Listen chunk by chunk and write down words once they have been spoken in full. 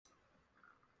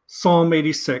Psalm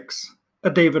 86, a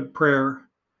David prayer.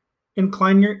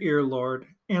 Incline your ear, Lord,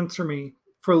 answer me,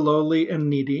 for lowly and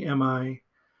needy am I.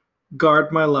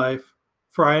 Guard my life,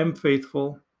 for I am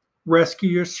faithful. Rescue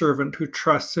your servant who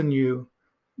trusts in you,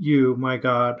 my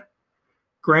God.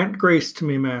 Grant grace to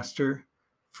me, Master,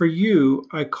 for you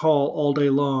I call all day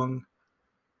long.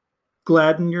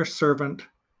 Gladden your servant,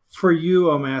 for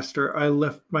you, O Master, I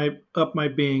lift up my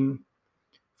being.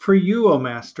 For you, O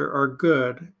Master, are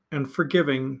good and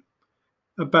forgiving,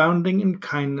 abounding in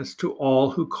kindness to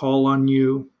all who call on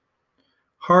you.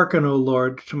 Hearken, O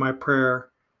Lord, to my prayer,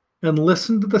 and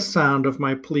listen to the sound of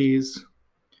my pleas.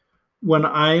 When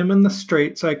I am in the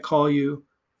straits, I call you,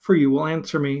 for you will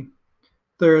answer me.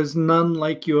 There is none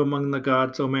like you among the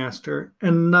gods, O Master,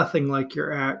 and nothing like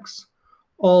your acts.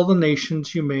 All the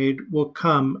nations you made will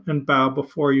come and bow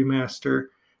before you,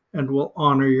 Master, and will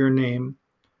honor your name.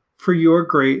 For you are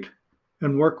great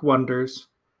and work wonders.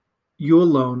 You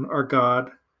alone are God.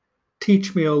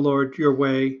 Teach me, O Lord, your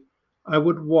way. I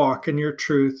would walk in your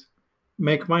truth.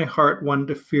 Make my heart one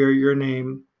to fear your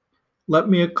name. Let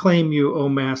me acclaim you, O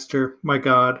Master, my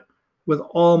God, with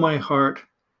all my heart,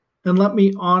 and let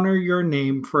me honor your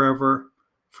name forever.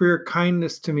 For your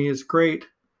kindness to me is great,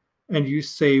 and you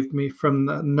saved me from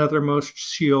the nethermost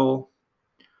Sheol.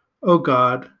 O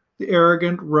God, the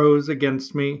arrogant rose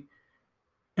against me,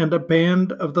 and a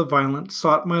band of the violent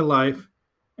sought my life,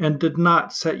 and did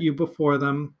not set you before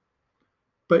them.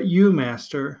 But you,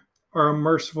 Master, are a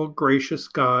merciful, gracious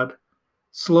God,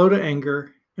 slow to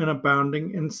anger and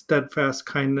abounding in steadfast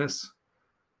kindness.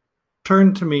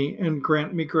 Turn to me and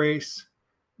grant me grace.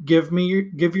 Give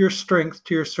your strength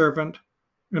to your servant,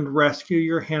 and rescue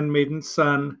your handmaiden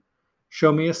son.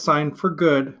 Show me a sign for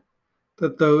good,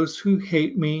 that those who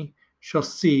hate me shall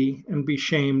see and be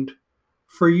shamed.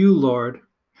 For you, Lord,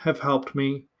 have helped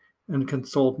me and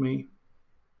consoled me.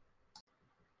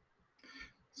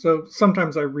 So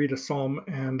sometimes I read a psalm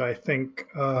and I think,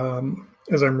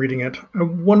 as I'm reading it, I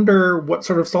wonder what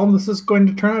sort of psalm this is going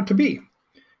to turn out to be.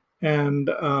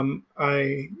 And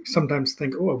I sometimes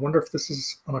think, I wonder if this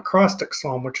is an acrostic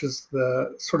psalm, which is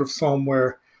the sort of psalm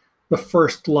where the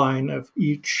first line of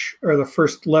each, or the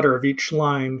first letter of each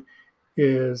line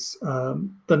is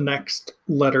the next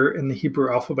letter in the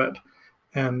Hebrew alphabet.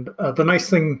 And the nice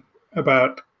thing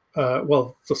about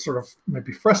the sort of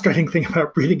maybe frustrating thing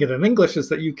about reading it in English is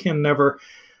that you can never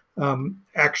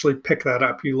actually pick that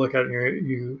up. You look at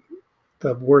it,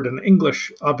 the word in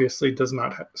English obviously does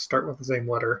not start with the same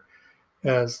letter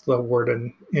as the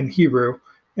word in Hebrew.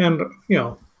 And,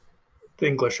 the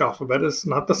English alphabet is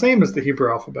not the same as the Hebrew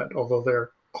alphabet, although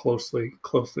they're closely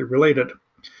related.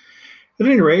 At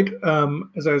any rate,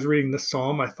 as I was reading this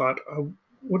psalm, I thought,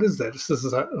 what is this? This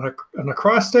is an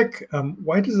acrostic.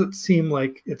 Why does it seem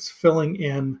like it's filling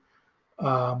in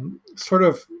sort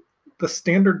of the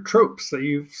standard tropes that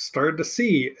you've started to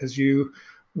see as you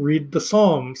read the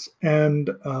Psalms? And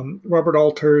Robert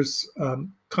Alter's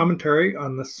commentary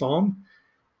on this psalm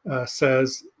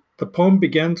says, the poem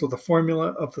begins with a formula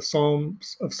of the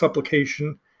Psalms of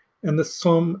supplication, and this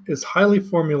psalm is highly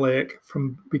formulaic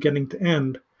from beginning to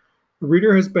end. The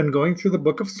reader has been going through the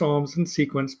book of Psalms in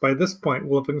sequence. By this point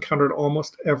will have encountered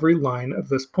almost every line of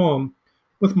this poem,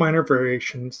 with minor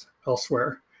variations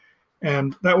elsewhere.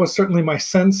 And that was certainly my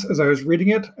sense as I was reading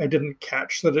it. I didn't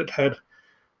catch that it had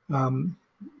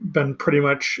been pretty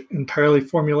much entirely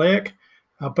formulaic,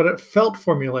 but it felt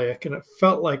formulaic, and it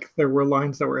felt like there were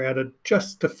lines that were added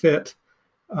just to fit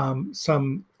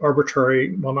some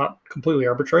arbitrary, well, not completely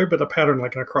arbitrary, but a pattern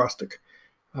like an acrostic.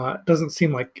 It doesn't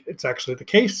seem like it's actually the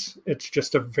case. It's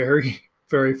just a very,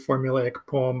 very formulaic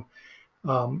poem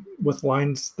with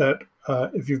lines that,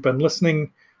 if you've been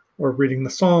listening or reading the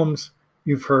Psalms,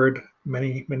 you've heard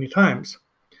many, many times.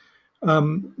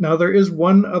 Now, there is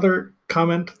one other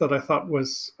comment that I thought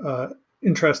was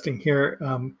interesting here.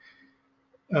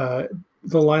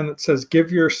 The line that says, give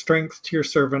your strength to your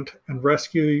servant and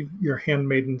rescue your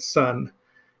handmaiden son.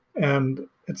 And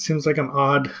it seems like an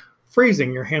odd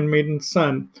phrasing, your handmaiden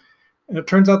son. And it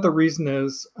turns out the reason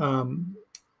is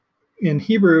in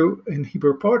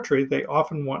Hebrew poetry, they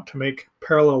often want to make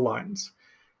parallel lines.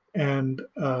 And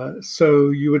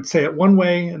so you would say it one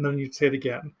way and then you'd say it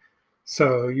again.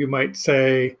 So you might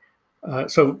say,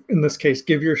 so in this case,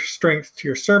 give your strength to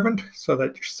your servant, so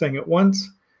that you're saying it once.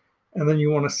 And then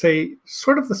you want to say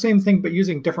sort of the same thing, but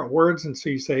using different words. And so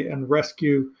you say, and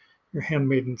rescue your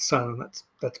handmaiden son. And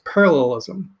that's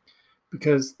parallelism,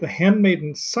 because the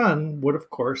handmaiden's son would, of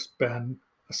course, been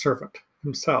a servant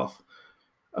himself.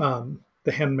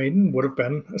 The handmaiden would have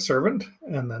been a servant,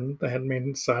 and then the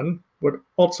handmaiden's son would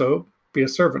also be a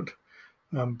servant.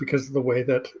 because of the way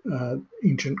that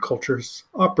ancient cultures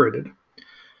operated.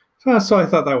 So I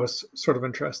thought that was sort of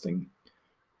interesting.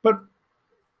 But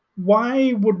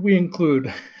why would we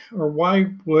include, or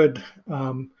why would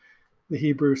the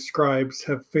Hebrew scribes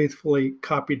have faithfully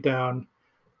copied down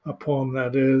a poem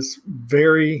that is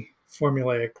very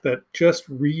formulaic, that just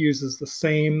reuses the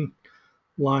same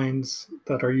lines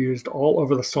that are used all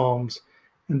over the Psalms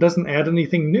and doesn't add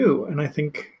anything new? And I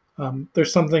think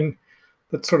there's something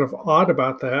that's sort of odd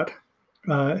about that.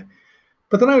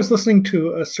 But then I was listening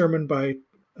to a sermon by,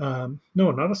 no,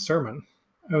 not a sermon.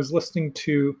 I was listening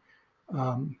to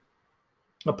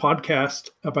a podcast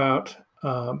about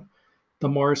the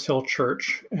Mars Hill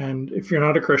Church. And if you're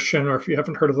not a Christian, or if you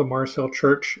haven't heard of the Mars Hill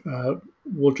Church,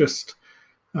 we'll just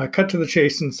cut to the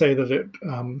chase and say that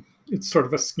it's sort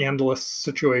of a scandalous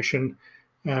situation.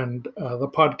 And the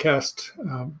podcast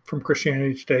from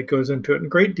Christianity Today goes into it in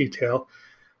great detail.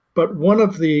 But one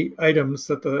of the items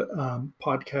that the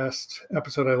podcast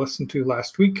episode I listened to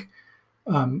last week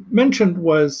mentioned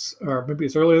was, or maybe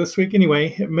it's earlier this week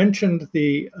anyway, it mentioned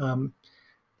the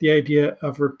idea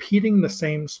of repeating the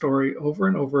same story over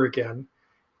and over again,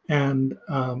 and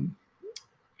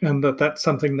that's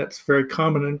something that's very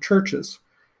common in churches.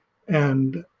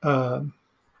 And the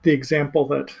example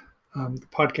that the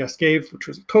podcast gave, which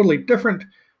was a totally different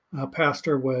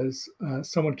pastor, was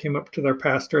someone came up to their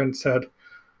pastor and said,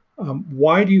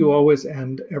 why do you always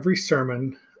end every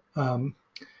sermon,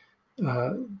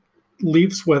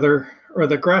 leaves wither, or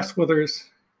the grass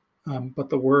withers, but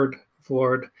the word of the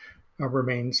Lord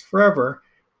remains forever?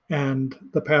 And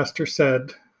the pastor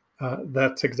said,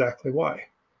 that's exactly why.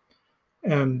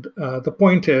 And the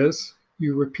point is,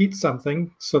 you repeat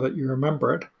something so that you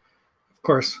remember it. Of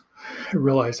course, I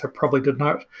realize I probably did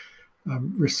not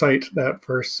recite that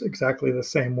verse exactly the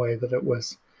same way that it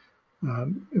was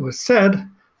said,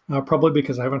 probably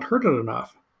because I haven't heard it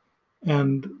enough.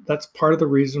 And that's part of the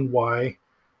reason why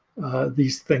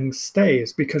these things stay,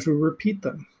 is because we repeat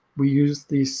them. We use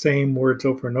these same words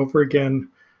over and over again.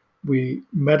 We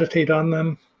meditate on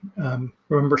them.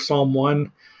 Remember Psalm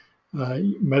 1,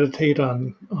 meditate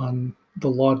on the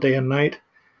law day and night.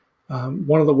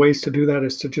 One of the ways to do that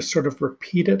is to just sort of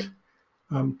repeat it,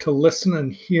 to listen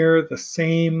and hear the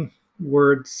same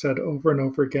words said over and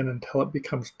over again until it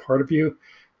becomes part of you,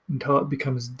 until it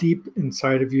becomes deep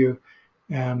inside of you,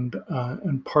 and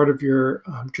part of your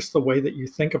just the way that you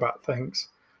think about things.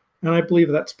 And I believe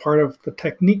that's part of the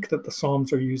technique that the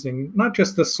Psalms are using, not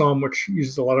just this Psalm, which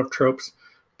uses a lot of tropes,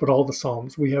 but all the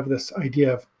Psalms. We have this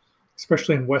idea of,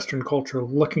 especially in Western culture,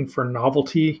 looking for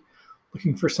novelty,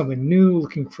 looking for something new,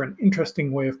 looking for an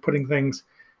interesting way of putting things.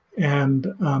 And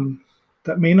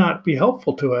that may not be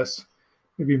helpful to us.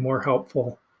 Maybe more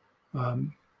helpful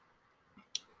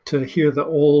to hear the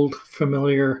old,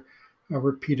 familiar,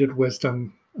 repeated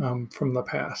wisdom from the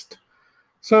past.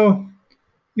 So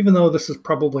even though this is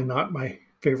probably not my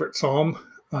favorite psalm,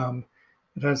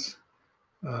 it has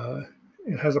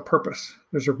a purpose.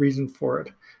 There's a reason for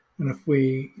it. And if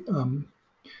we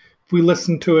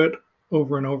listen to it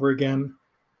over and over again,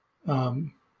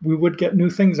 we would get new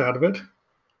things out of it.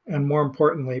 And more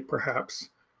importantly, perhaps,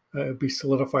 it would be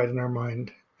solidified in our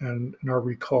mind and in our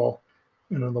recall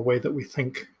and in the way that we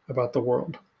think about the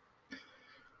world.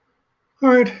 All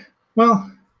right.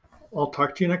 Well, I'll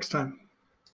talk to you next time.